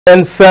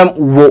In some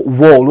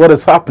world, what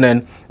is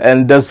happening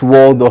in this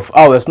world of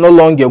ours? Not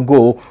long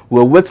ago,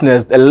 we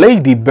witnessed a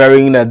lady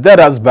burying a dead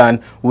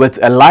husband with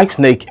a live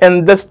snake.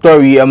 In this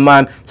story, a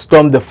man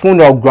stormed the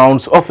funeral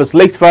grounds of his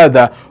late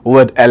father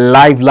with a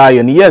live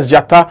lion. Yes,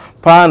 Jata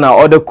Pana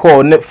or the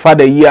call ne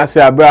father yes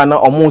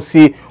abrana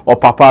omusi or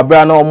papa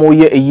abrana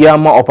omoye a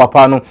yama or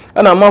papano.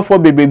 And a man for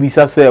baby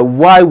said,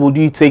 why would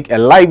you take a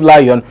live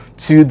lion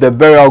to the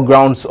burial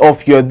grounds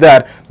of your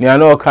dad?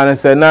 Niano can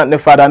say not ne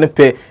father ne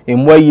pay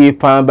in way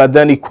pan, but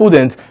then he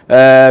couldn't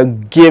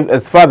give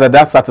his father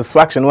that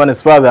satisfaction when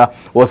his father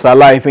was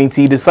alive, and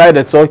he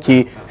decided so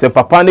okay, say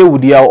papa ne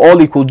would all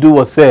he could do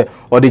was say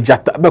or the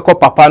jata beko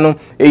papa no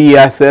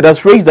yes,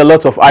 that's raised a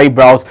lot of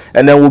eyebrows,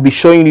 and then we'll be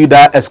showing you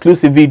that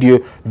exclusive video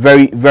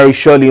very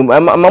surely.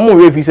 Mamu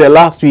Revi said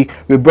last week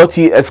we brought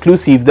you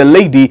exclusive the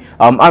lady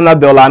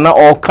Annabelle Anna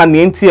or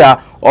Kanientia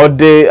or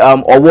the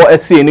or what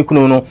SA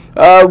Nikuno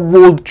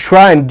will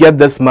try and get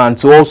this man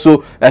to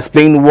also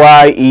explain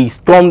why he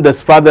stormed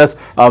his father's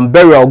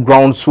burial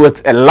grounds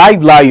with a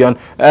live lion.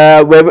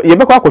 Where you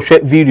make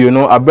video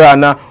no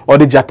abrana or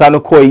the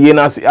jatano ko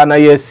yena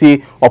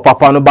anayesi or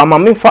papa no ba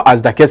mamefa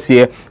as da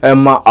kese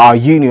our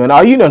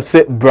union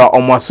say bra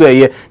omwaso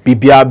ye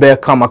bibia be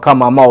kama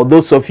ma.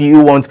 Those of you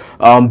who want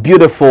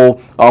beautiful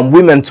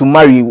women to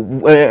marry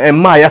and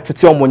ma ya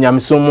tete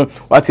omonyamso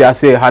what I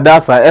say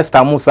Hadasa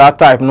Esther Musa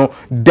type no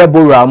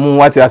Deborah Moon,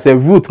 what I say,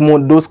 Ruth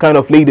Moon, those kind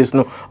of ladies.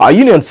 No, our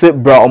union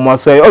said, bro,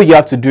 all you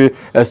have to do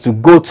is to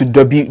go to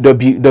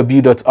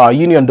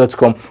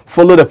www.ourunion.com,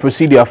 follow the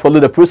procedure,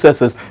 follow the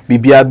processes.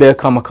 Bibiabe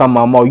kama.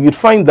 You'd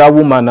find that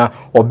woman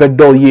or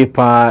bedo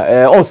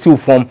yepa on still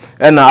form,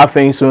 and I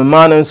think so,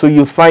 man, and so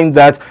you find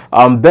that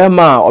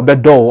Bema or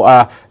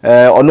bedo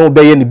or no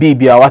be any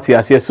bibia what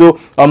I say. So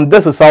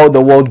this is how the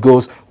world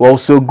goes. Well,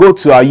 so go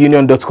to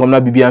ourunion.com.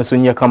 Now bibi and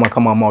so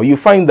kama. You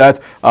find that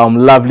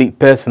lovely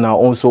person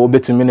also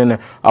to meaning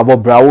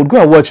about bra. We'll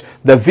go and watch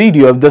the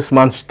video of this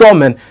man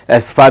storming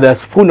his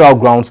father's funeral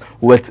grounds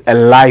with a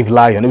live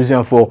lion.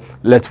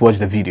 Let's watch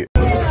the video.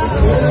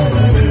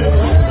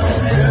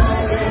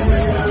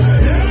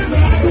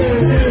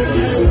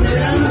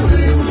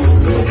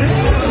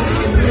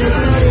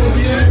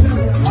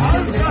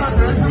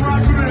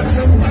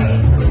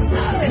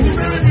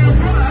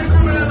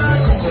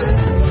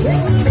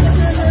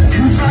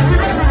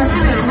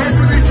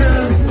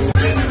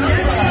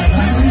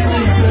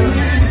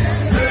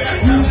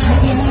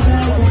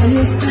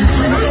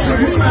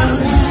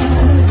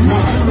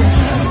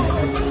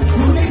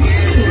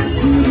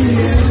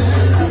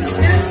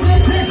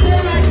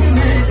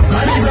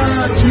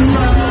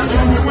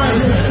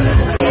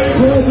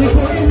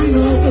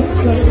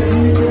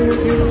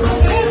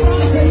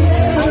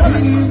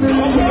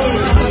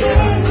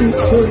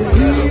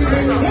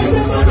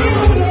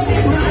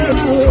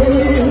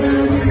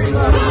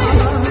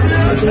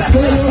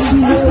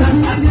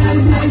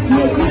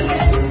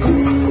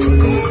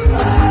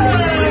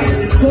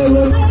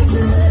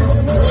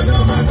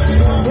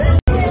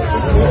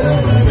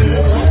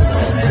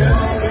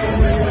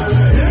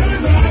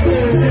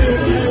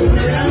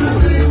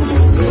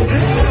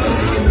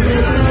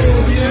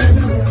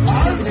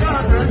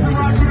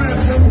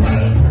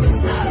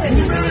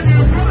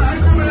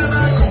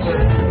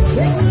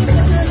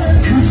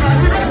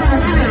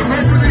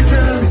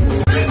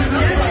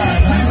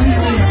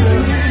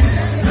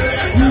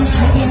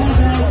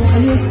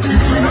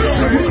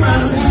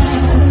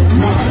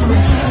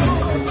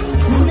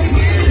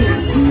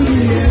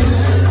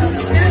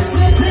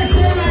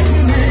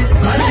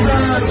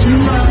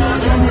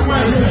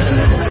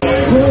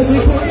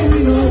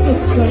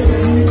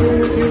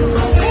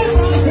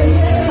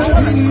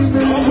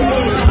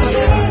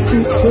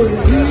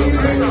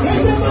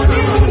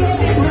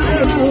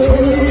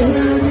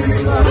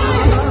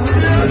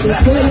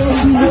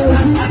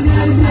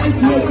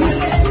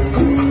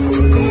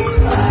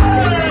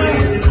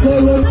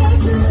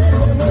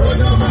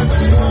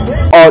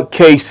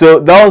 Okay, so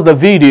that was the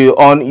video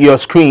on your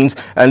screens,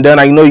 and then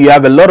I know you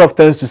have a lot of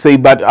things to say,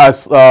 but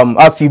as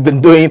you've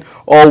been doing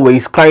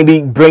always,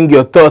 kindly bring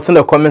your thoughts in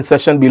the comment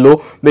section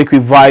below. Make we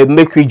vibe,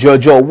 make we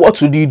judge. Or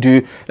what would you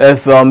do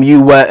if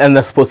you were in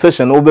this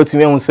position? Over to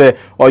me and say,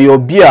 or your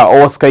beer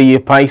or Oscar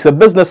Yepa, he's a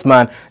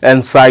businessman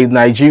inside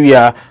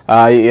Nigeria.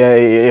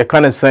 You're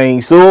kind of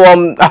saying so.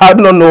 I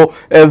don't know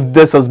if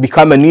this has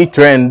become a new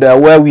trend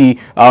where we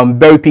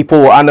bury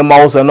people or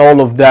animals and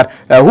all of that.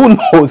 Who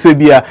knows?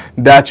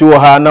 That you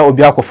are now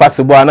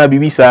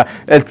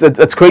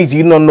it's crazy.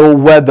 You don't know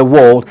where the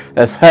world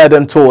is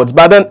heading towards.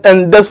 But then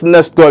in this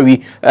next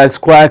story is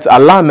quite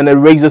alarming. It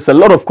raises a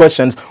lot of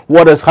questions.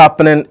 What is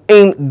happening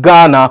in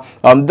Ghana?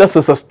 This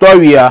is a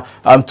story.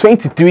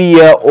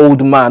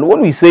 23-year-old man.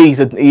 When we say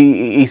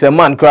he's a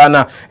man,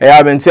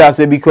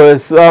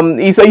 because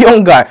he's a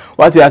young guy.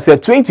 What I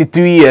said,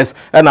 23 years,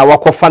 and I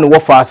work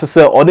for I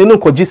said, or they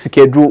know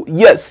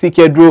yes, in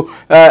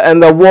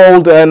the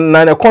world and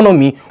an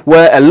economy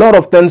where a lot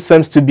of things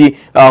seems to be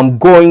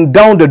going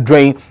down the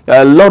drain.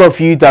 A lot of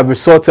youth have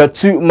resorted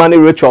to money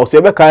rituals.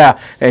 Ebekaya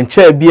and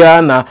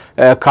Chebia na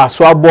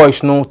Kaswa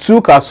boys no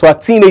 2 Kaswa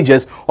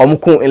teenagers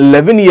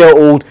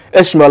 11-year-old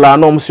Eshmela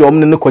no msi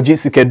omne koji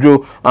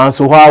sikedro, and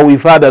so how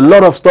we've had a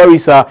lot of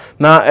stories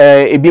na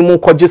ebimu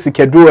koji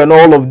sikedro and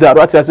all of that.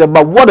 What I said,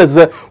 but what is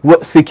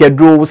what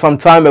sikedro some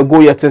time ago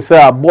yet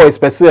say boys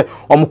per se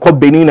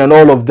Benin and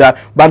all of that.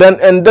 But then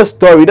in this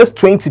story, this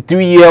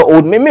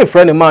 23-year-old me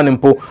friend of mine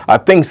I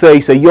think say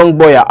he's a young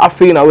boy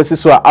afina we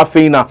so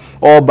afina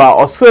or ba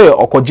or say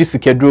or koji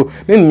sikedro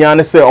ni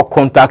nyane say or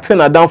contacting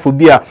na down for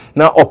bia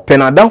na open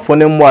na down for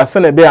nem wa se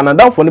na be na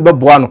down for ne be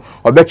boa no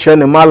obekye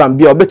ne malam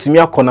bia obetumi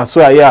akona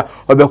so aya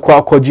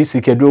obekwa koji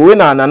sikedro we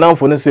na down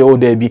for ne say oh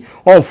there be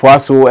on for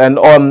so, and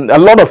a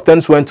lot of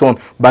things went on.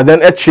 But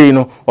then eche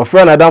no or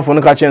friend na down for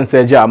no catch and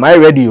say ja my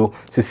radio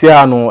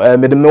sisia no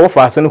me de me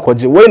offer se no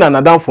koji we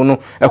na down for no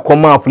e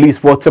koma police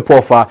for tip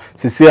off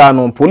sisia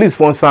no police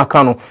for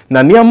nsa no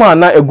na niama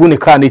na egu ne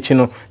car nechi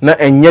no na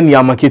enye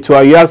niama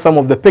ketua. You have some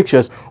of the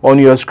pictures on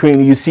your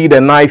screen. You see the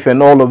knife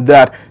and all of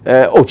that.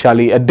 Oh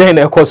Charlie then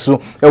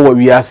ekoso e what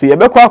we are see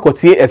ebekwa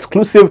akotie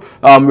exclusive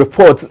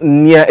reports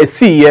near a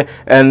sea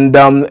and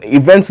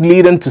events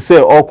leading to say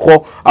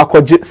oko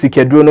akoje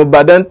sikedro no.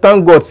 But then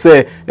thank God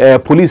say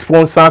police for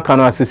nsa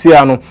no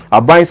sisia no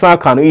aban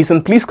nsa no is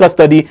in police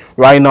custody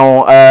right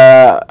now,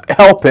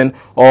 helping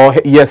or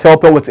yes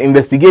helping with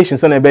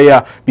investigations and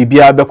ebeya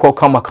bibia beko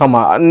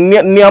kama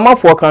niama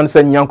for kan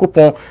say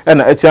nyankopon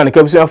na etia ne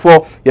kabusua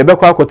for ye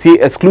beko akoti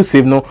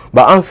exclusive no.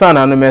 But answer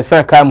na no me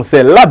say kai mu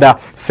say ladder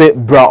say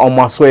bra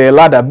omaso ye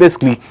ladder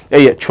basically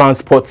a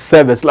transport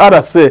service.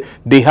 Ladder say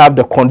they have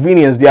the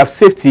convenience, they have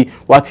safety.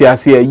 What you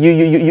say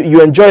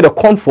you enjoy the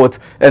comfort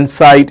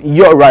inside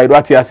your ride.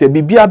 What you say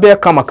bibia be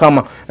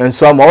kama and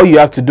so all you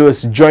have to do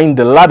is join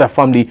the ladder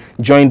family,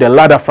 join the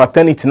ladder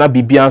fraternity na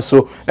bibia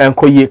so and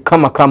koye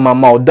kama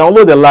ma.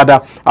 Download the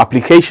ladder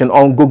application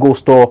on Google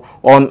Store,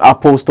 on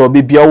Apple Store.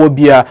 Bibia wo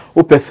bia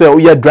wo pese wo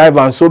ye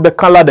driver and so be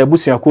kan ladder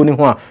busuako ni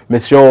ho a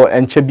mesho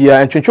enche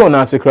bia entwetwe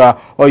na sekra.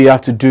 All you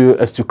have to do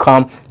is to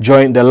come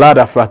join the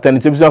ladder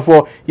fraternity.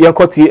 Before ye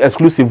koti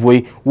exclusive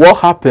way what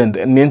happened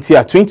nti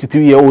a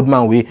 23-year-old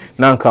man we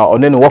nanka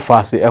onene wo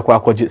fast ekwa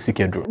akoje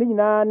sikedro ni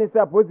nyina ni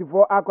sa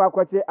posifo akwa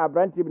akwache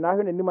abranti na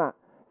hwe nanim a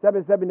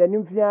sebe na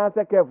nimfia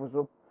sekefu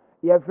so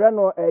ye frɛ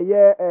no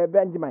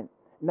Benjamin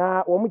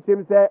na wo mu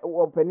kyem sɛ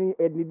wo pani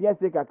ednidia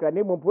se kakra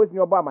na mo post ni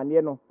oba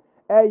amane no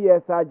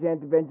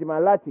Sergeant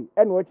Benjamin Lati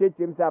ene wo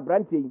kyem sɛ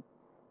abranti yi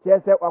kyɛ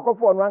sɛ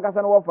akɔfo ono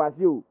ankasa no wo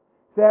fase o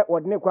sɛ wo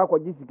de ne kwa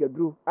akɔgye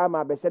sikedro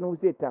ama abɛhye no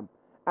se tam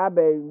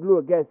abe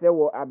glow girl sɛ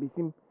wo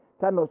abisim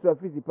tano so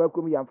afisi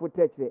pakom yamfo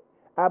techre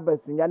aba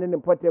sunyane ne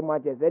potem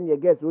ache sɛ ne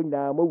girl so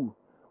nyina mawu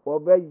wo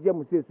ba je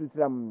mu se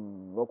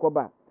sutram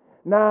wokoba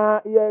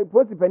na ye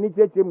post pani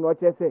kyerem no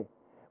kyɛ sɛ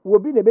wo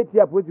bi ne beti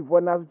a posifo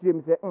na so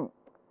kyerem sɛ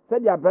sɛ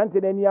dia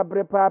brante na ni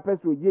abre pa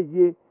peso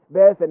jeje be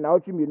sɛ na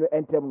otwi mi no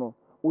entem no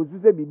ozu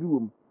sɛ bibi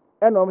wom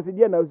ɛna ɔm sɛ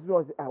dia na ozu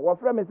no sɛ wo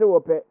fra me sɛ wo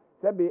pɛ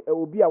sɛ be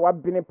obi a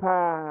wabene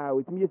pa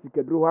otimi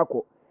yesikaduro ho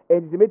akɔ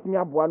ɛnti metimi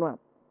aboa no a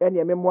ɛne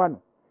ememmoa no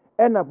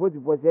ɛna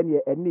posifo sɛ ne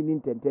ɛne ni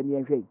ntɛntɛ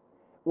ne nhwɛ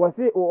wo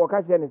se o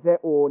ka kyerɛ ne sɛ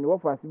o ne wo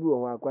fase bi wo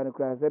ho akwa ne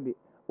kra sɛ be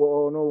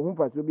o no hu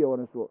fase bi wo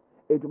no so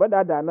etu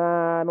badada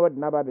na wo de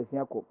na ba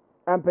besia akɔ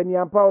ampani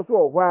ampa so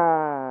wo ho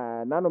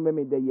a na no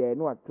meme de ye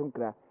no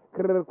atonkra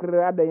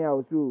krr adan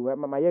a so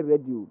mama ye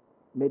radio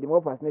me de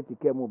wo fase ne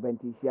tike mu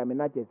benti hia me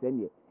na kyɛ sɛ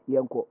ne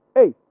yenko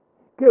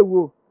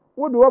kewo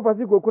wo de wo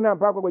fase koku na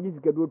ampa akɔ gye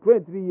sikadu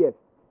 23 years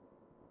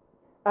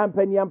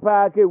ampani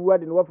ampa kewo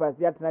de wo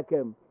fase atena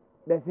kam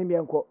besim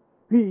yenko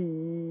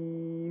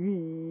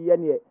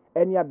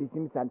eni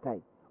abisim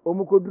santai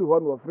omukoduru ho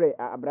no frɛ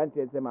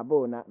abrante sɛ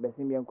mabo na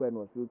besim yenko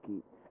no so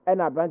okay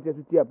ena abrante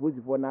so tia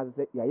posifo na so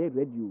sɛ ya ye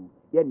radio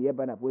ye ne ye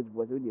ba na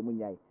posifo so de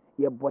munyai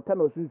ye bota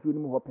no sunsu ni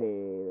mu ho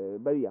pɛ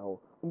bari ya ho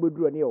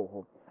mboduru ne ye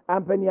ho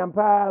ampani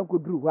ampa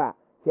koduru ho a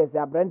kyɛ sɛ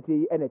abrante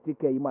yi ena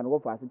tika yi ma no wo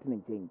fa ase tene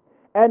nkyɛn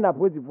ena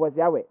posifo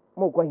sɛ awe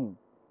mo kɔ hin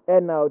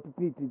ena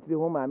otititiri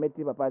ho ma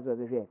meti papa so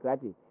sɛ hwɛ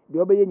krati de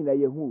obeye nyina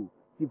ye hu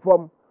si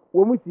fom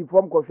wo mu si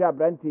fom kɔhwɛ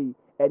abrante yi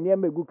ene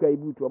megu kai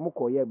butu omo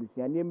koye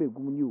abusua ne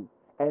megum ni o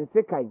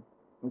ensekan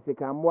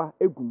nsekanmoa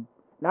egum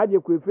na ade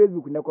ko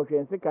Facebook na kɔhwɛ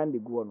ensekan de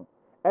guo no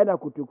ena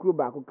kutokuru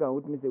ba ko kan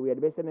wotumi se we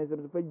de be hye ne so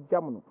fa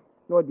jam no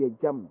na ode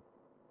jam no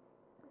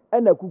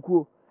ena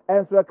kukuo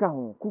enso ka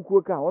ho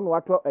kukuo ka ho no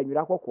wato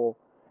anwira kokɔ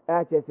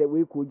kyɛ sɛ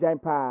we ko jan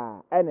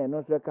pa ena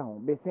no so ka ho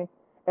bese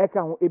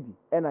ka ho ebi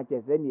ena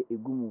kyɛ sɛ ne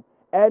egumu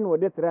ena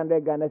ode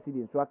 300 Ghana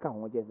cedis so ka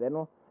ho kyɛ sɛ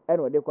no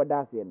ena ode kɔ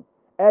daase no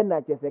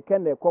ena kyese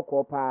kene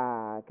kokɔ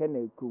pa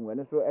kene kunwa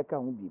no so eka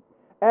ho bi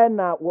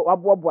ena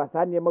waboaboa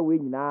sa ne ma we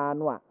nyina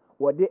no a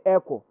wode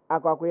eko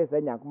akwakoye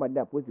sa nyankoma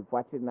da posifo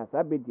achi na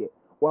sa bedie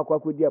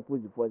wakwakodi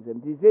aposifo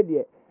nsem ti se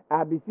die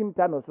abisim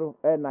ta no so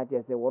ena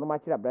kyese wono ma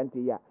kira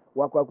brante ya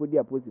wakwakodi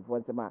aposifo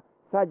nsem a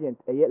sergeant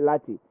eye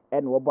lati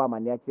ena wo bo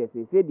amane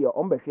kyese se die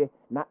ombehwe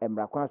na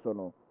emra kwa so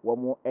no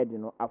wɔn ɛde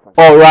no afa.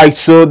 All right,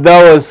 so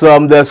that was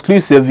the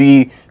exclusive.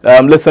 We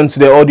listened to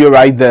the audio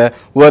right there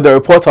where the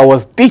reporter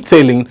was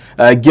detailing,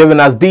 giving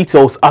us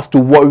details as to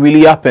what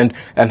really happened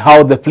and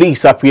how the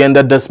police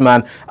apprehended this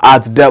man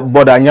at the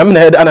border. Nyame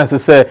head and as I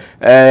say,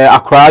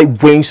 Accra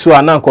bring so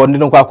ananko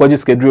ndino kwa kwaji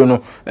schedule no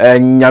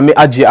nyame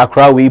aji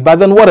Accra we. But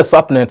then what is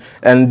happening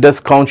in this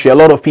country? A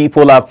lot of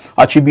people have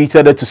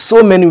attributed it to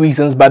so many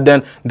reasons, but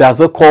then there's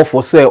a call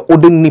for say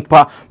odin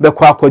nipa be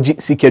kwa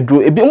kwaji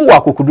schedule. Ebi mu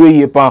akokudro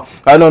yepa.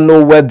 I don't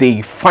know where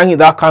they find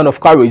that kind of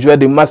courage, where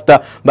they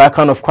master that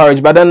kind of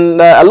courage. But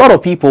then a lot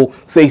of people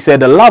say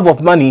the love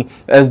of money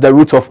is the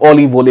root of all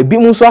evil. Ebi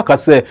mu so aka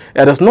say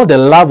it is not the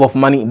love of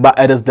money, but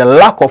it is the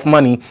lack of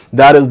money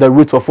that is the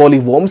root of all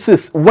evil.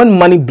 When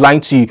money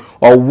blinds you,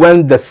 or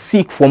when the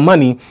seek for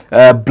money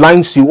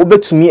blinds you,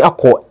 to me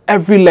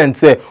every length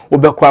say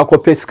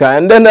pesca.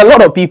 And then a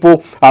lot of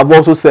people have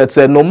also said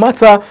no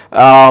matter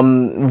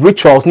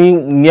rituals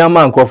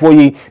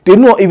they do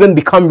not even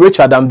become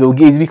richer than Bill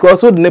Gates, because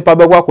so the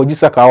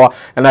Sakawa,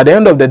 and at the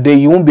end of the day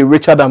you won't be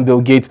richer than Bill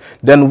Gates.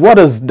 Then what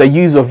is the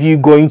use of you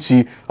going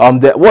to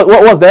what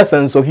was the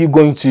essence of you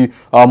going to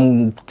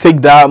take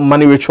that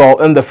money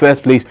ritual in the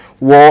first place?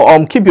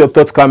 Well, keep your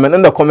thoughts coming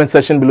in the comment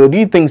section below. Do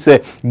you think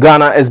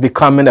Ghana is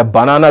becoming a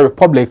banana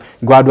republic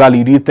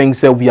gradually? Do you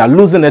think we are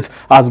losing it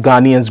as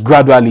Ghanaians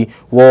gradually?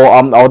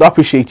 Well, I would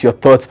appreciate your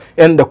thoughts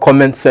in the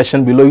comment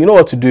section below. You know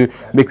what to do.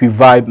 Make we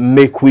vibe,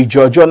 make we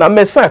judge. Now,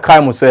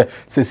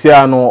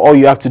 all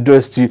you have to do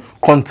is to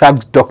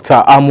contact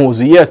Dr.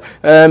 Amozu. Yes,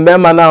 Dr.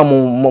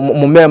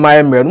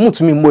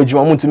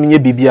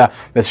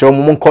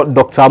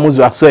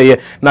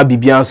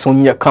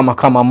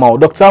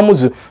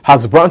 Amozu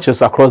has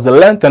branches across the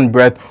length and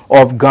breadth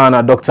of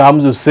Ghana. Dr.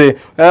 Amozu say,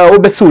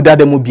 and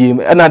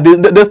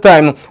this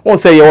time,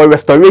 won't say your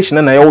restoration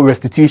and your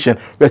restitution.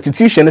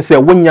 Restitution is a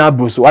winya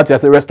bruise. What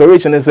is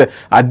restoration is a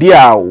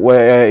idea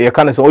where you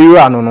can say,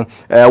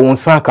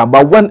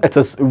 but when it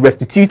is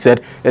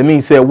restituted, it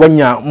means when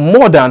you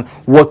more than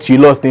what you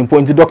lost in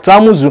point. Dr.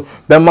 Amozu,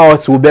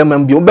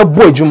 Bema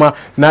boy Juma,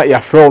 now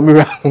you're from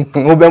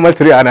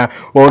Triana.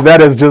 Well,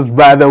 that is just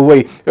by the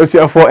way. If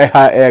you're for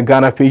a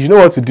Ghana page, you know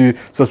what to do.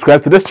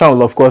 Subscribe to this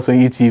channel, of course, on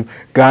YouTube,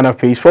 Ghana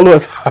page. Follow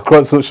us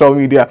across social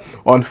media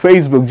on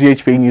Facebook,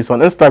 GHP News, on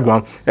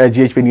Instagram,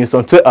 GHP News,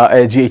 on Twitter,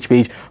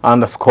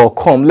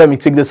 GHP_com. Let me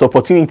take this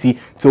opportunity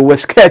to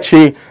wish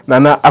Kechi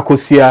Nana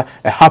Akosia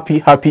a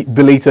happy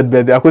belated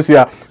birthday.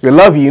 Akosia, we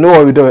love you. You know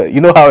what we do.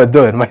 You know how we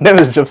do it. My name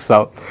is Jeff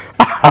South.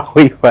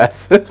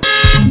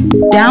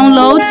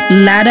 Download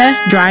Ladder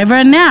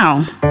Driver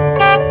now.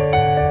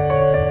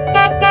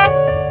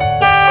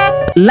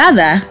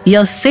 Ladder,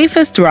 your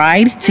safest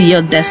ride to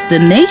your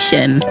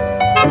destination.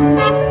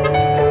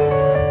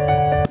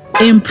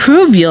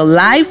 Improve your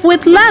life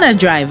with Ladder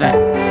Driver.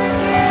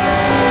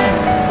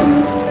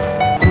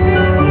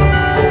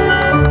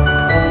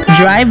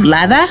 Drive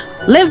Ladder,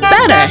 live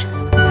better.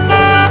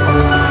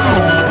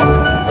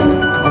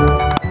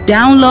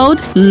 Download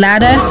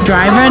Ladder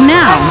Driver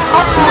now.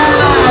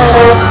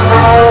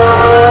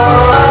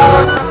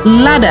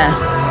 Ladder,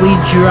 we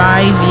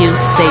drive you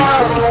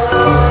safely.